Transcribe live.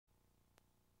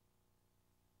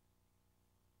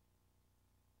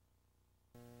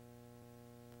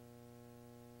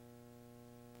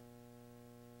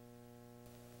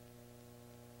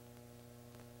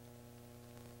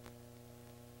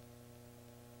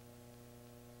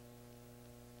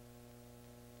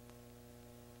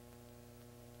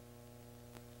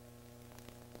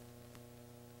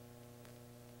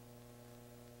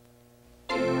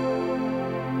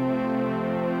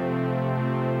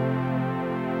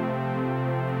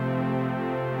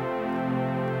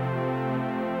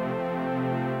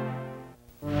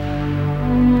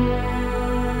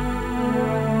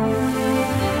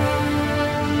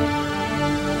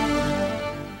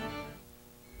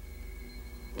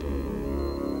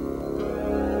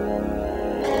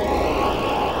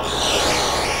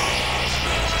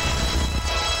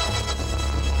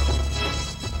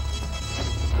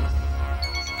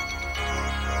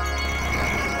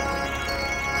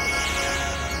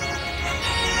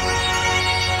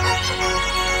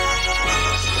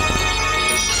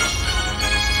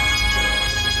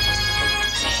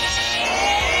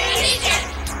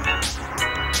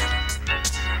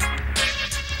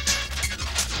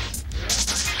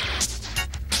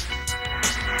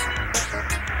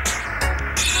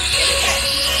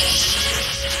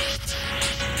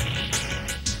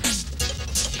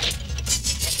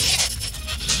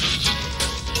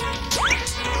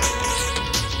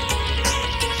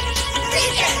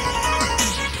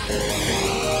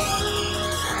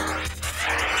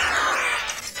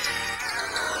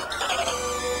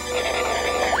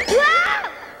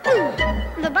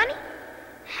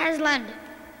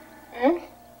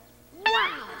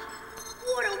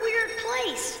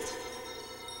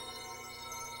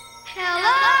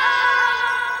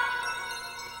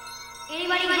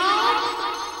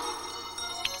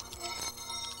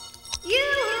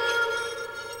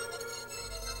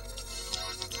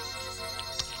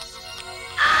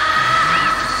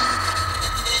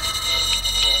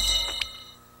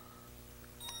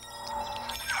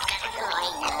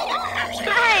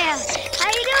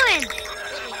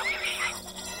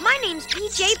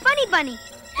Funnybunny.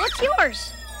 What's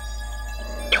yours?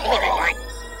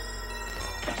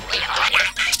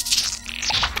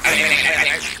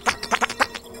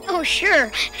 Oh,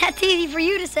 sure. That's easy for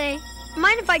you to say.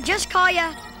 Mind if I just call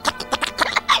ya?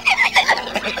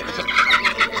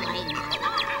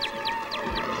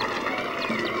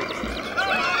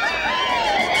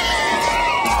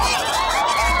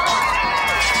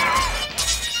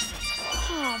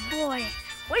 Oh, boy.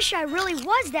 Wish I really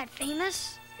was that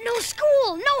famous. No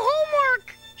school, no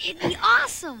homework. It'd be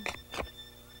awesome.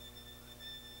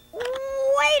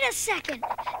 Wait a second.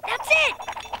 That's it.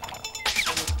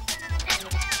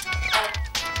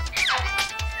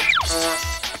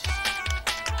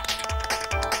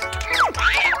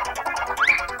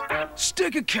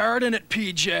 Stick a carrot in it,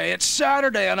 PJ. It's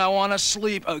Saturday and I want to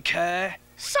sleep, okay?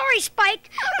 Sorry,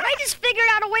 Spike, but I just figured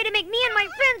out a way to make me and my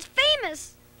friends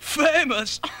famous.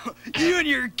 Famous? You and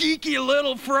your geeky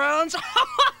little friends?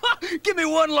 Give me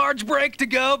one large break to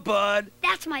go, bud.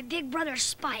 That's my big brother,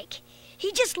 Spike.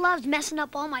 He just loves messing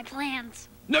up all my plans.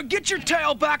 Now get your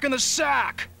tail back in the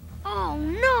sack. Oh,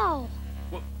 no.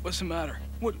 What's the matter?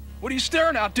 What are you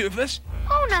staring at, doofus?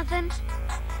 Oh, nothing.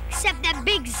 Except that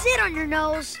big zit on your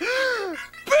nose.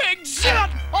 Big zit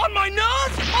on my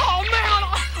nose? Oh, man,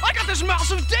 I got this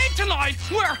massive date tonight.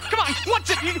 Where? Come on, what's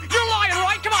it? You're lying,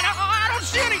 right? Come on, I don't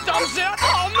see any dumb zit.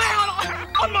 Oh, man,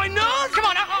 on my nose? Come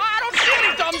on, I don't see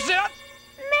any dumb zit.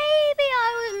 Maybe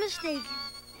I was mistaken.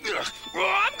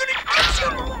 I'm gonna get you,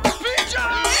 PJ!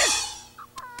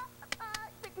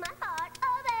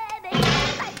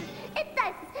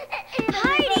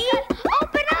 Heidi,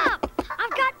 open up!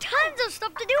 I've got tons of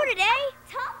stuff to do today.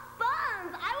 Tough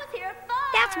buns. I was here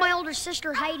first. That's my older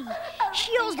sister, Heidi.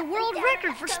 She holds the world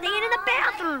record for staying in the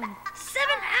bathroom. 7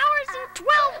 hours and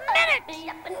 12 minutes.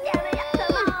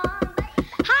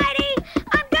 Heidi,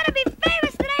 I'm gonna be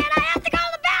famous today and I have to go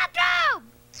to the bathroom.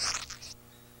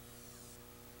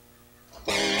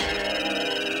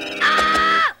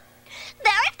 Ah!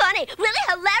 Very funny. Really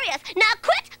hilarious. Now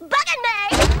quit bugging me.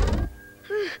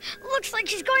 Looks like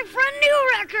she's going for a new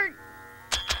record.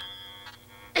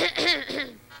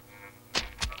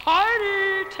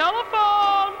 Heidi,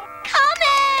 telephone!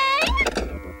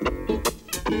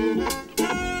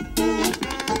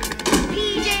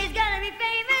 PJ's gonna be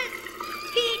famous.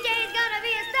 PJ's gonna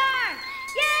be a star.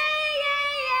 Yeah, yeah,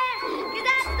 yeah. 'Cause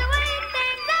that's the way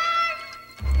things are.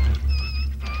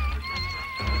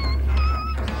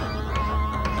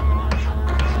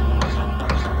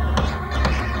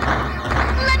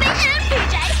 Let me in,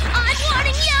 PJ. I'm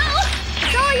warning you.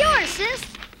 It's all yours, sis.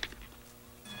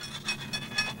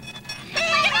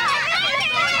 Mother!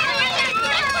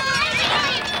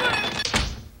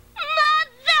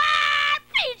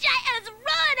 PJ is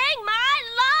ruining my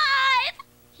life.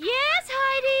 Yes,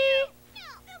 Heidi.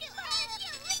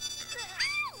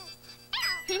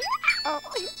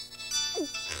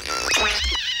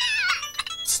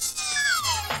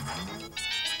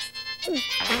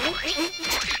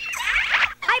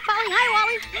 Hi, Polly. Hi,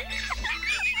 Wally.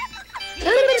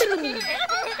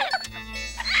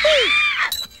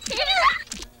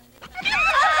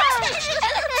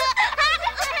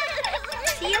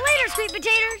 See you later, sweet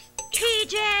potatoes.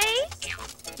 PJ.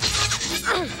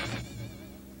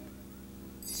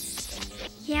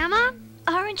 Yeah, Mom?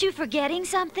 Aren't you forgetting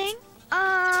something?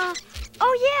 Oh,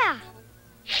 yeah.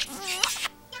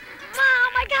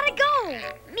 Mom, I gotta go.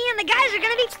 Me and the guys are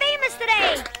gonna be famous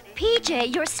today.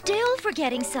 PJ, you're still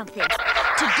forgetting something.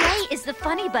 Today is the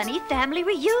Funnybunny family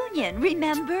reunion,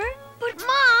 remember? But,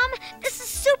 Mom, this is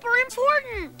super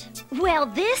important. Well,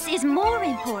 this is more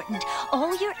important.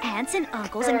 All your aunts and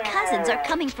uncles and cousins are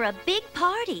coming for a big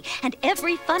party, and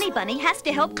every Funnybunny has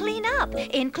to help clean up,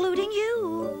 including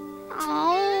you.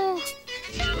 Oh.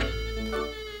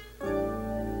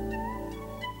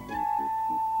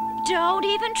 Don't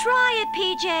even try it,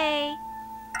 PJ.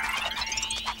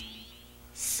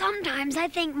 Sometimes I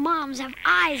think moms have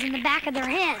eyes in the back of their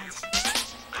heads.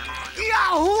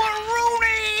 Yahoo,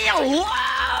 Rooney!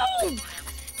 Whoa!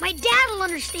 My dad will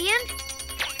understand.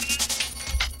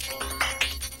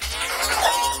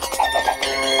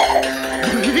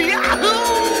 Yahoo!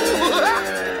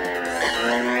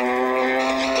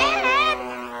 Dad!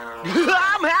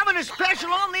 I'm having a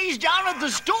special on these down at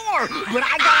the store, but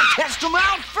I gotta test them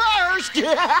out first.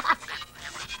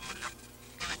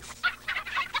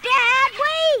 Dad,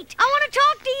 wait! I want to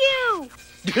talk to you!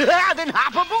 Then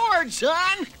hop aboard,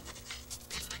 son.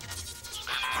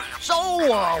 So,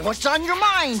 what's on your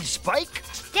mind, Spike?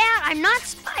 Dad, I'm not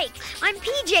Spike. I'm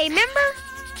PJ, remember?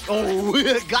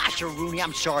 Oh, gosh, Rooney,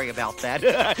 I'm sorry about that.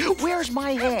 Where's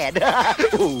my head?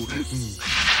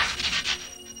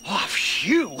 Oh,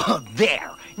 phew.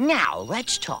 There. Now,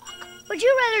 let's talk. Would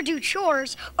you rather do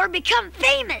chores or become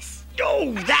famous?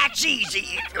 Oh, that's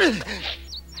easy.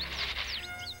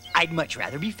 I'd much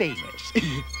rather be famous.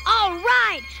 All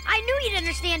right. I knew you'd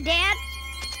understand, Dad.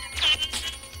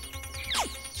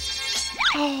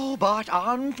 Oh, but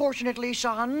unfortunately,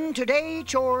 son, today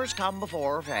chores come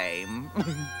before fame.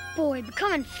 Boy,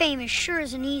 becoming famous sure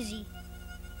isn't easy.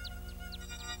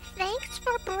 Thanks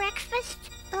for breakfast,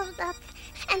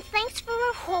 and thanks for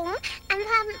a home, and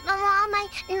all my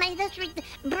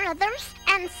brothers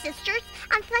and sisters,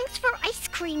 and thanks for ice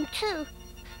cream, too.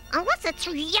 Unless it's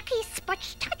yucky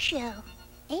spachtacho.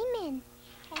 Amen.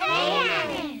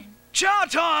 Amen. Chow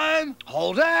time!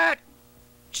 Hold it!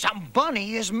 Some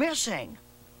bunny is missing.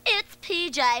 It's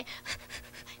PJ.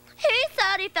 He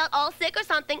said he felt all sick or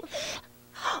something.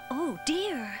 Oh,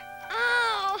 dear.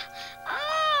 Oh.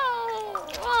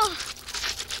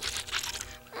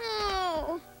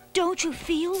 Don't you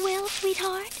feel well,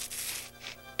 sweetheart?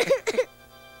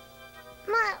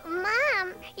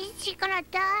 Mom, is she gonna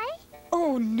die?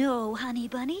 Oh, no, honey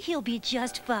bunny. He'll be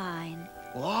just fine.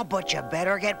 Oh, but you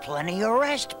better get plenty of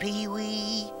rest,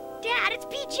 Pee-wee. Dad, it's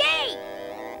PJ.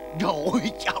 No,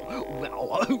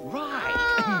 well, right.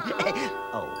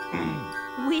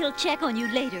 Oh. We'll check on you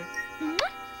later.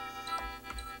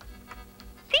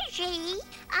 PJ,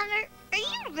 are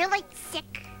you really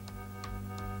sick?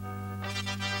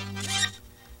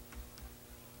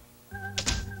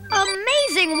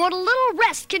 Amazing what a little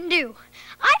rest can do.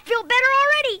 I feel better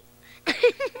already.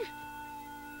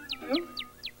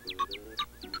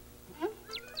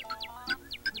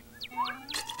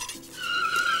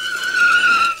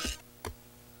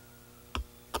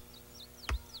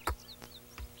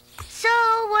 So,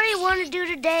 what do you want to do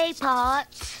today,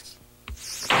 Potts?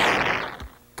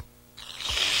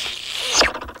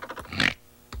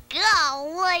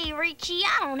 Golly, Richie,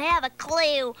 I don't have a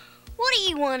clue. What do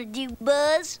you want to do,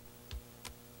 Buzz?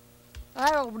 I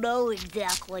don't know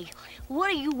exactly. What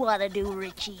do you want to do,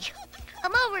 Richie?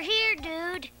 I'm over here,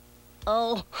 dude.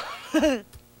 Oh.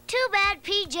 Too bad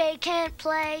PJ can't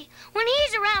play. When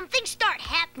he's around, things start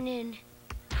happening.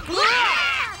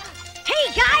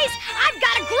 Hey, guys! I've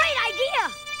got a great idea!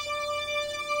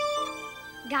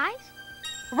 Guys?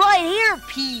 Right here,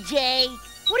 PJ.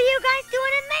 What are you guys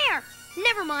doing in there?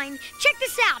 Never mind. Check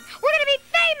this out. We're gonna be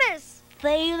famous!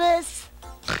 Famous?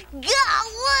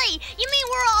 Golly! You mean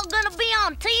we're all gonna be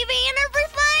on TV and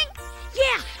everything?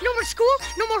 Yeah, no more school,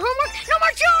 no more homework, no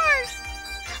more chores!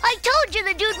 I told you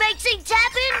the dude makes things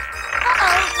happen.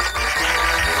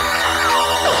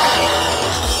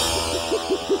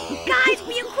 Guys,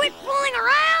 will you quit fooling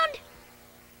around?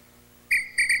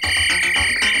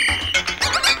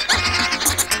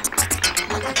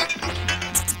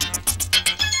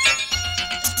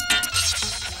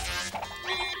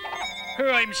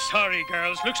 I'm sorry,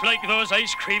 girls. Looks like those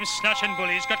ice cream snatching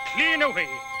bullies got clean away.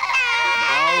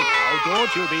 Now,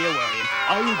 don't you be a-worrying.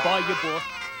 I'll buy you both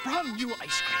brand new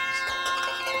ice creams.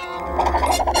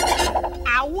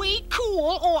 Are we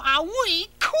cool or are we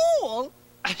cool?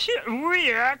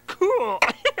 We're cool.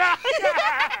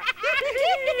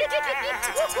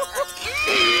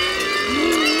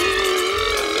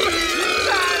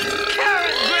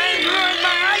 Carrot brain ruined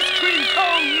my ice cream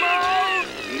cone, Mo!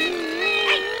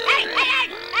 Hey,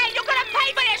 you're gonna pay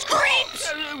for this, creeps!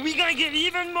 We gonna get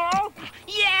even more?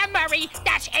 Yeah, Murray,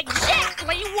 that's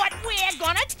exactly what we're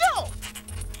gonna do!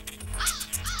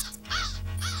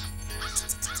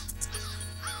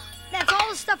 That's all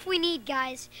the stuff we need,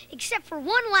 guys, except for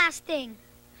one last thing.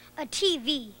 A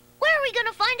TV. Where are we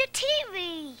gonna find a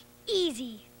TV?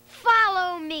 Easy.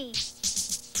 Follow me.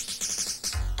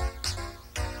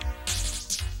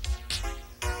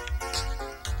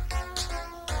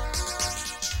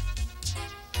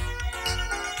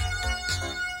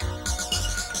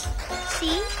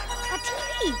 See? A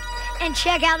TV. And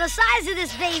check out the size of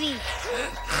this baby.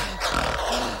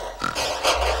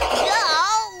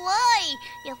 Golly!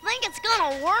 You think it's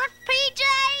gonna work, PJ?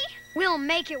 We'll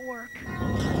make it work.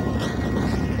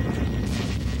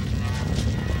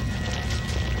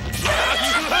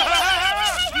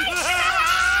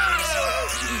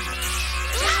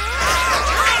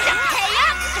 Time to pay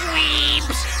up,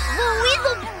 dweebs! The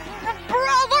Weasel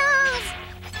brothers!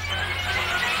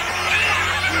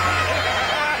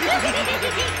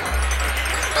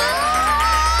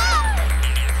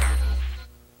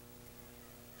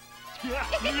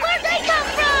 Where'd they come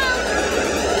from?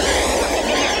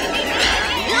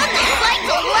 Goodness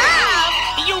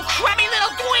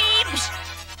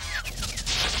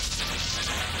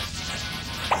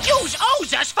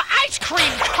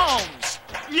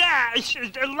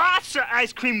Lots of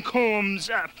ice cream cones.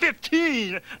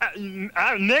 15.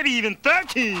 Maybe even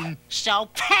 13. So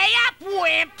pay up,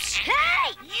 wimps!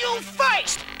 Hey! You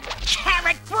first,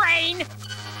 carrot brain!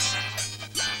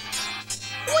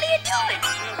 What are you doing?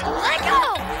 Let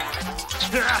go!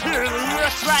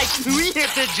 Looks like we hit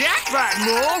the jackpot,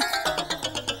 Mo.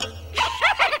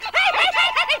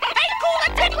 Hey, cool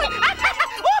it, tickler!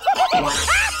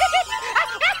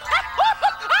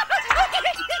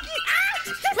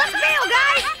 Let's bail,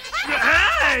 guys!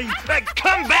 Hey!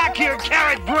 Come back here,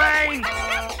 carrot brain!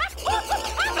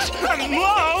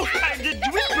 Mo! The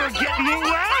Dweeper getting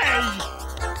away!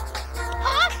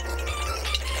 Huh?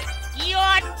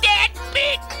 You're dead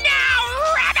meat now,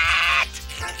 rabbit!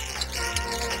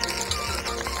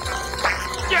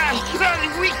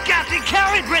 We got the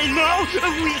carrot brain, Mo!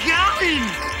 We got him!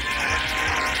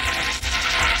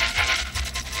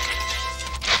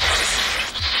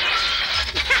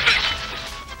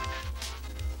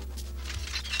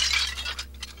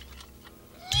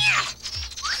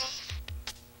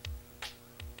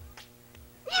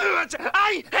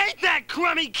 I hate that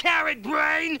crummy carrot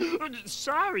brain!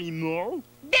 Sorry, Mo.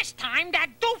 This time that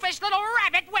doofus little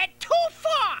rabbit went too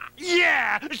far!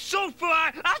 Yeah, so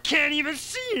far I can't even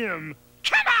see him.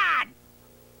 Come on!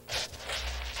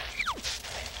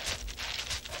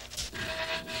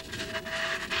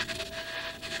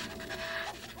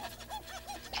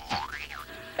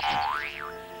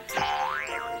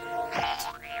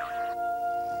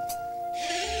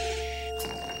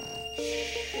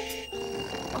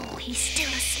 Oh, he's still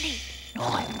asleep.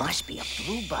 Oh, it must be a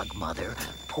flu bug, Mother.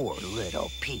 Poor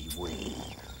little Pee-wee.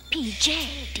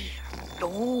 PJ, dear.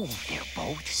 Oh, they're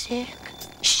both sick.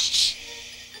 Shh.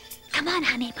 Come on,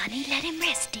 honey bunny. Let him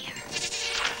rest, dear.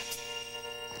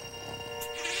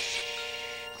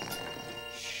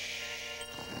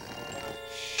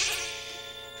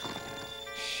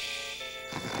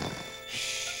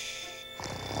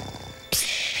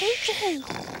 PJ,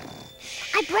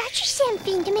 I brought you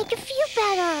something to make you feel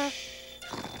better.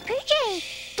 PJ,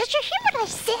 did you hear what I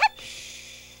said?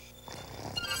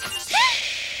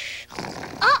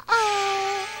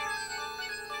 Uh-oh.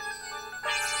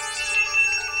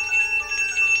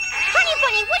 Honey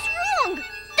Bunny, what's wrong?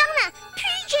 Donna,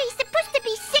 PJ's supposed to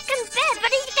be sick in bed,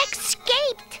 but he's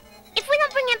escaped. If we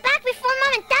don't bring him back before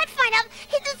Mom and Dad find out,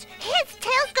 his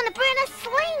tail's gonna burn a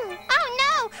sling. Oh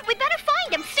no, we better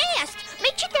find him fast.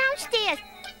 Meet you downstairs.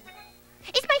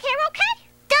 Is my hair okay?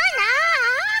 Donna!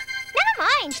 Never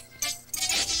mind.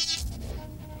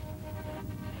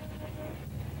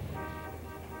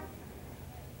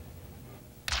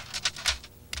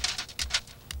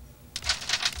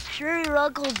 Sure your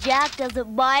Uncle Jack doesn't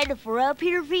mind if we're up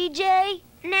here, PJ?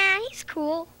 Nah, he's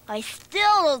cool. I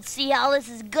still don't see how this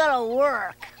is gonna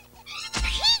work.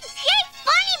 PJ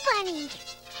Funnybunny!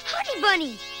 Honey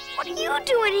Bunny, what are you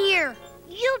doing here?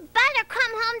 You'd better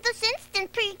come home this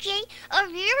instant, PJ, or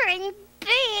you're in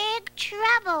big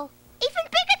trouble. Even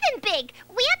bigger than big.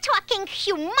 We're talking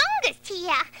humongous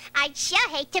here. I'd sure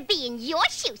hate to be in your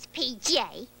shoes,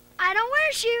 PJ. I don't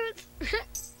wear shoes.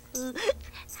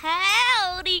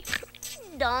 Howdy,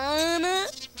 Donna.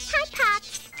 Hi,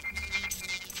 Pops.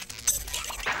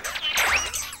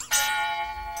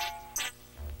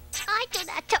 I do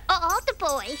that to all the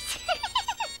boys.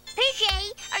 PJ,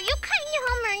 are you coming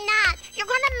home or not? You're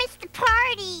gonna miss the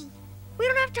party. We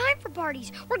don't have time for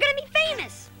parties. We're gonna be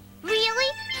famous.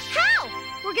 Really? How?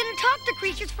 We're gonna talk to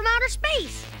creatures from outer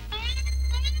space.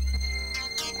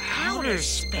 Outer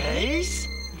space?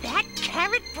 That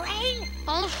carrot brain?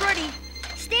 Almost ready.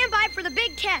 Stand by for the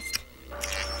big test.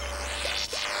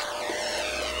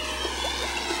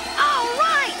 All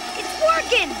right, it's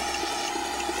working.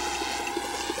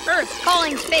 Earth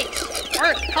calling space.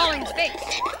 Earth calling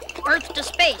space. Earth to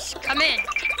space, come in.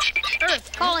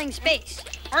 Earth calling space.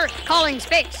 Earth calling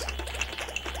space.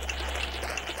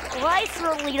 Well, I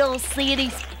certainly don't see any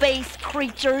space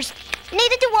creatures.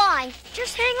 Neither do I.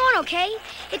 Just hang on, okay?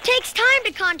 It takes time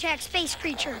to contact space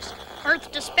creatures.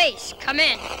 Earth to space, come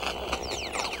in.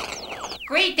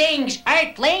 Greetings,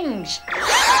 Earthlings!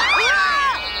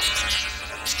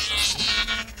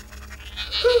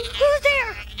 Who's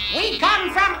there? We come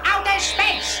from outer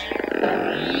space.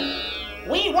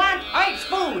 We want Earth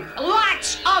food.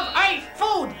 Lots of Earth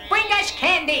food. Bring us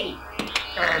candy.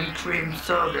 And cream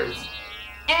sodas.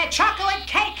 A chocolate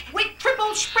cake with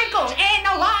triple sprinkles and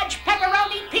a large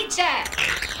pepperoni pizza.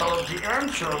 Oh, the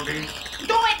anchovies.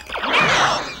 Do it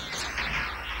now!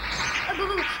 We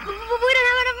don't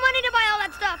have enough money to buy all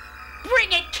that stuff.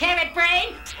 Bring it, carrot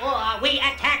brain, or we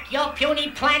attack your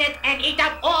puny planet and eat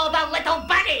up all the little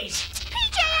bunnies.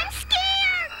 PJ, I'm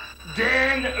scared.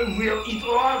 Then we'll eat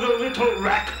all the little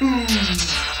raccoons.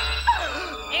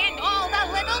 And all the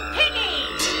little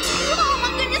piggies. Oh, my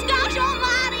goodness gosh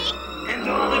almighty. And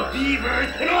all the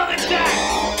beavers and all the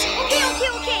ducks.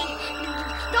 Okay.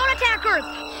 Don't attack Earth.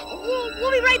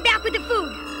 We'll be right back with the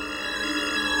food.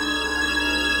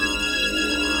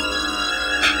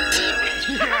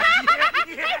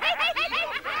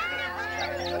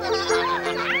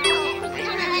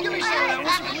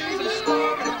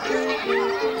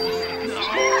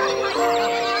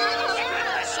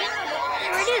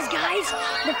 There it is, guys.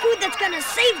 The food that's gonna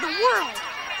save the world.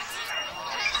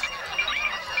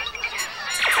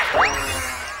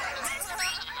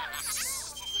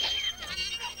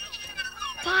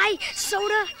 Pie,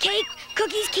 soda, cake,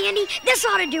 cookies, candy. This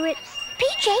ought to do it.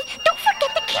 PJ, don't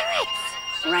forget the carrots.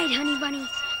 Right, Honey Bunny.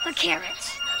 The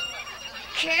carrots.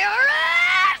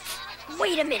 Carrots!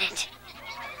 Wait a minute.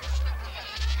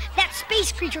 That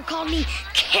space creature called me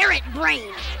Carrot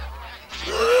Brain.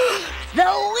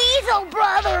 The Weasel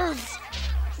brothers!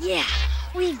 Yeah,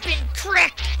 we've been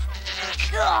tricked.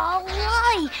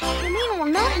 Golly, you mean we're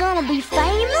not gonna be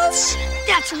famous?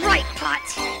 That's right,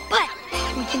 Potts. But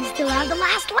we can still have the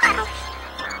last laugh.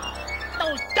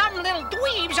 Those dumb little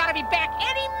dweebs ought to be back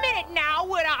any minute now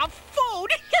with our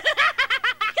food.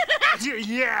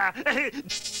 Yeah.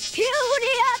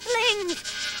 Puny earthlings,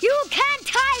 you can't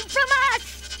hide from us.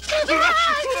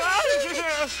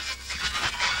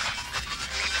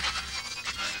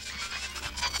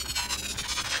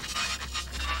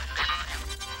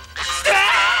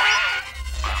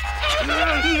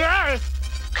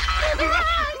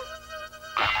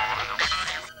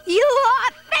 You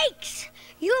are fakes!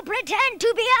 You pretend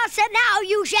to be us, and now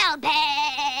you shall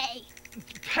pay!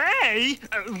 Pay?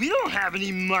 We don't have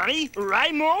any money,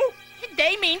 right, Mo?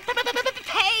 They mean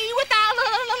pay with our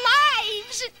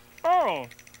lives. Oh.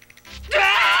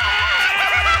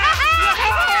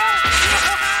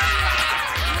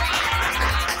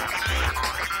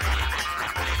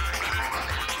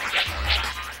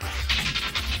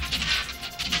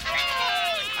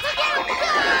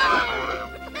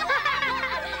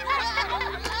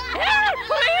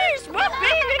 Please, we're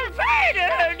being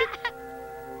invaded!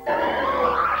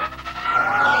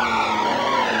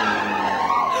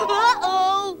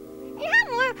 Uh-oh. Now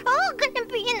we're all gonna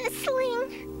be in a sling.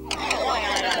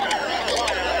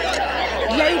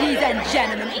 Ladies and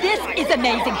gentlemen, this is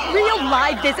amazing. Real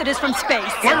live visitors from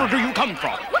space. Where do you come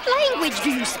from? What language do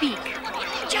you speak?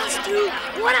 Just do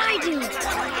what I do.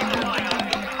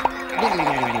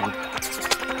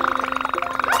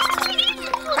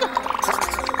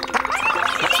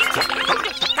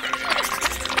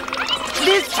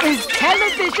 This is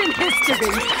television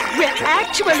history. We're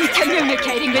actually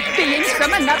communicating with beings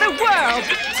from another world.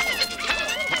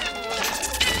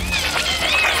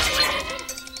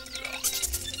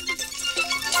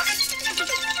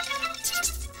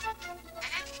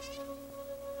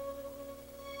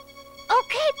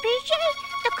 Okay, PJ,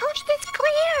 the coast is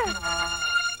clear.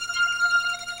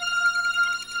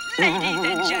 Ladies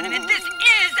and gentlemen, this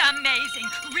is amazing.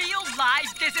 Real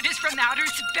live visitors from outer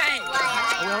space.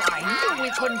 Well, I knew we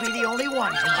couldn't be the only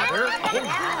ones, Mother. Oh,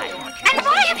 my. And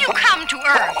why have you come to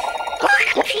Earth?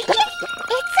 Look, PJ,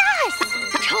 it's us.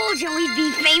 Told you we'd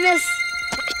be famous.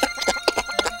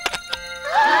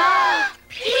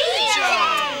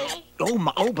 PJ!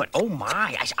 Oh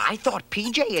my. I thought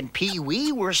PJ and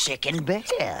Pee-wee were sick in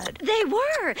bed. They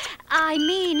were. I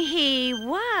mean, he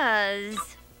was.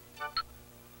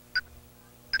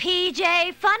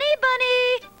 PJ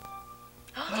Funnybunny!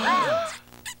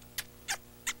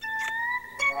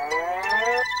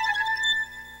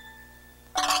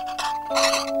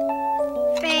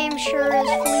 Fame sure is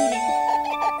fleeting.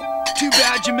 Too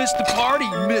bad you missed the party,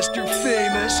 Mr.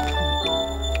 Famous.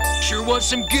 Sure was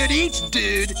some good eats,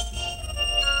 dude.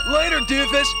 Later,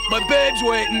 doofus. My bed's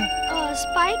waiting.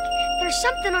 Spike, there's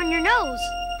something on your nose.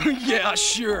 Yeah,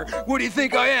 sure. What do you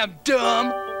think I am,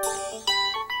 dumb?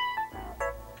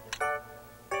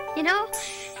 You know,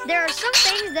 there are some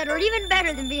things that are even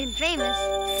better than being famous.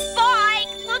 Spike,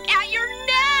 look at your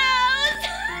nose!